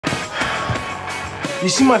You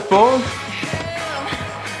see my phone?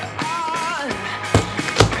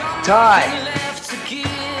 Ty!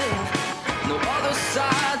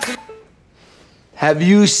 Have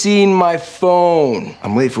you seen my phone?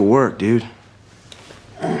 I'm late for work, dude.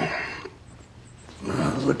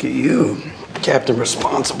 Look at you, Captain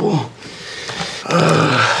Responsible.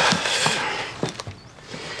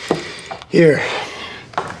 Here,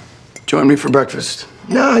 join me for breakfast.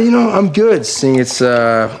 No, you know, I'm good, seeing it's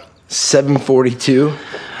 7:42.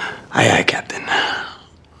 Aye, aye, Captain.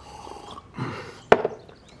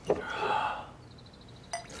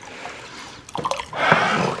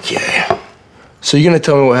 Okay. So you gonna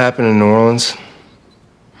tell me what happened in New Orleans?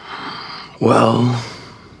 Well,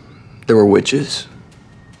 there were witches,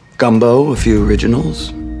 gumbo, a few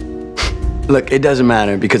originals. Look, it doesn't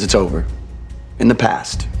matter because it's over. In the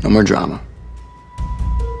past, no more drama.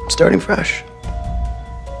 I'm starting fresh.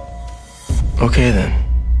 Okay, then.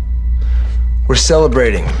 We're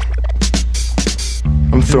celebrating.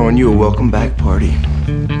 I'm throwing you a welcome back party.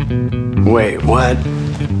 Wait, what?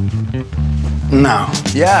 No.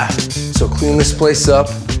 Yeah, so clean this place up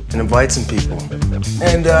and invite some people.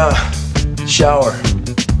 And, shower.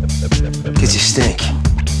 'Cause you stink.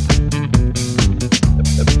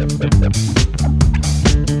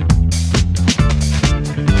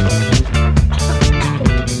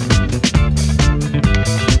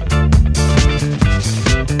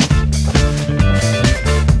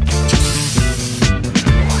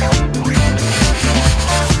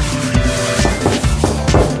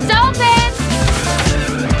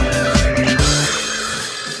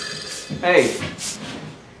 Hey,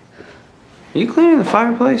 are you cleaning the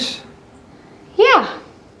fireplace? Yeah.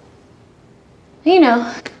 You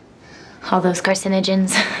know, all those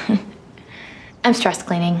carcinogens. I'm stress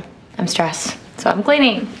cleaning. I'm stressed. So I'm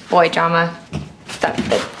cleaning. Boy drama. Stuff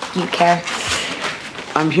that you care.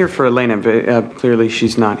 I'm here for Elena, but clearly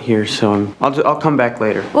she's not here, so I'll come back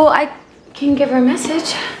later. Well, I can give her a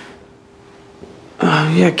message.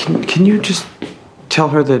 Yeah, can you just tell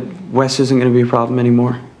her that Wes isn't going to be a problem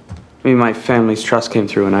anymore? I mean, my family's trust came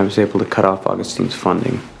through and I was able to cut off Augustine's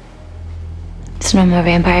funding. It's no more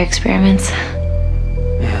vampire experiments.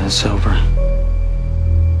 Yeah, it's over.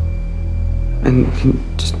 And can you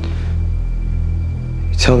just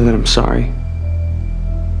tell her that I'm sorry.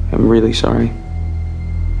 I'm really sorry.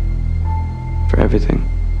 For everything.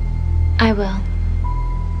 I will.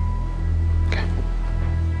 Okay.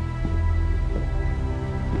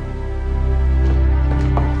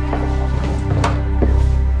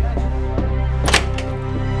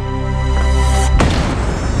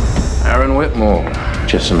 Aaron Whitmore,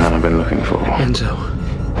 just the man I've been looking for. Enzo.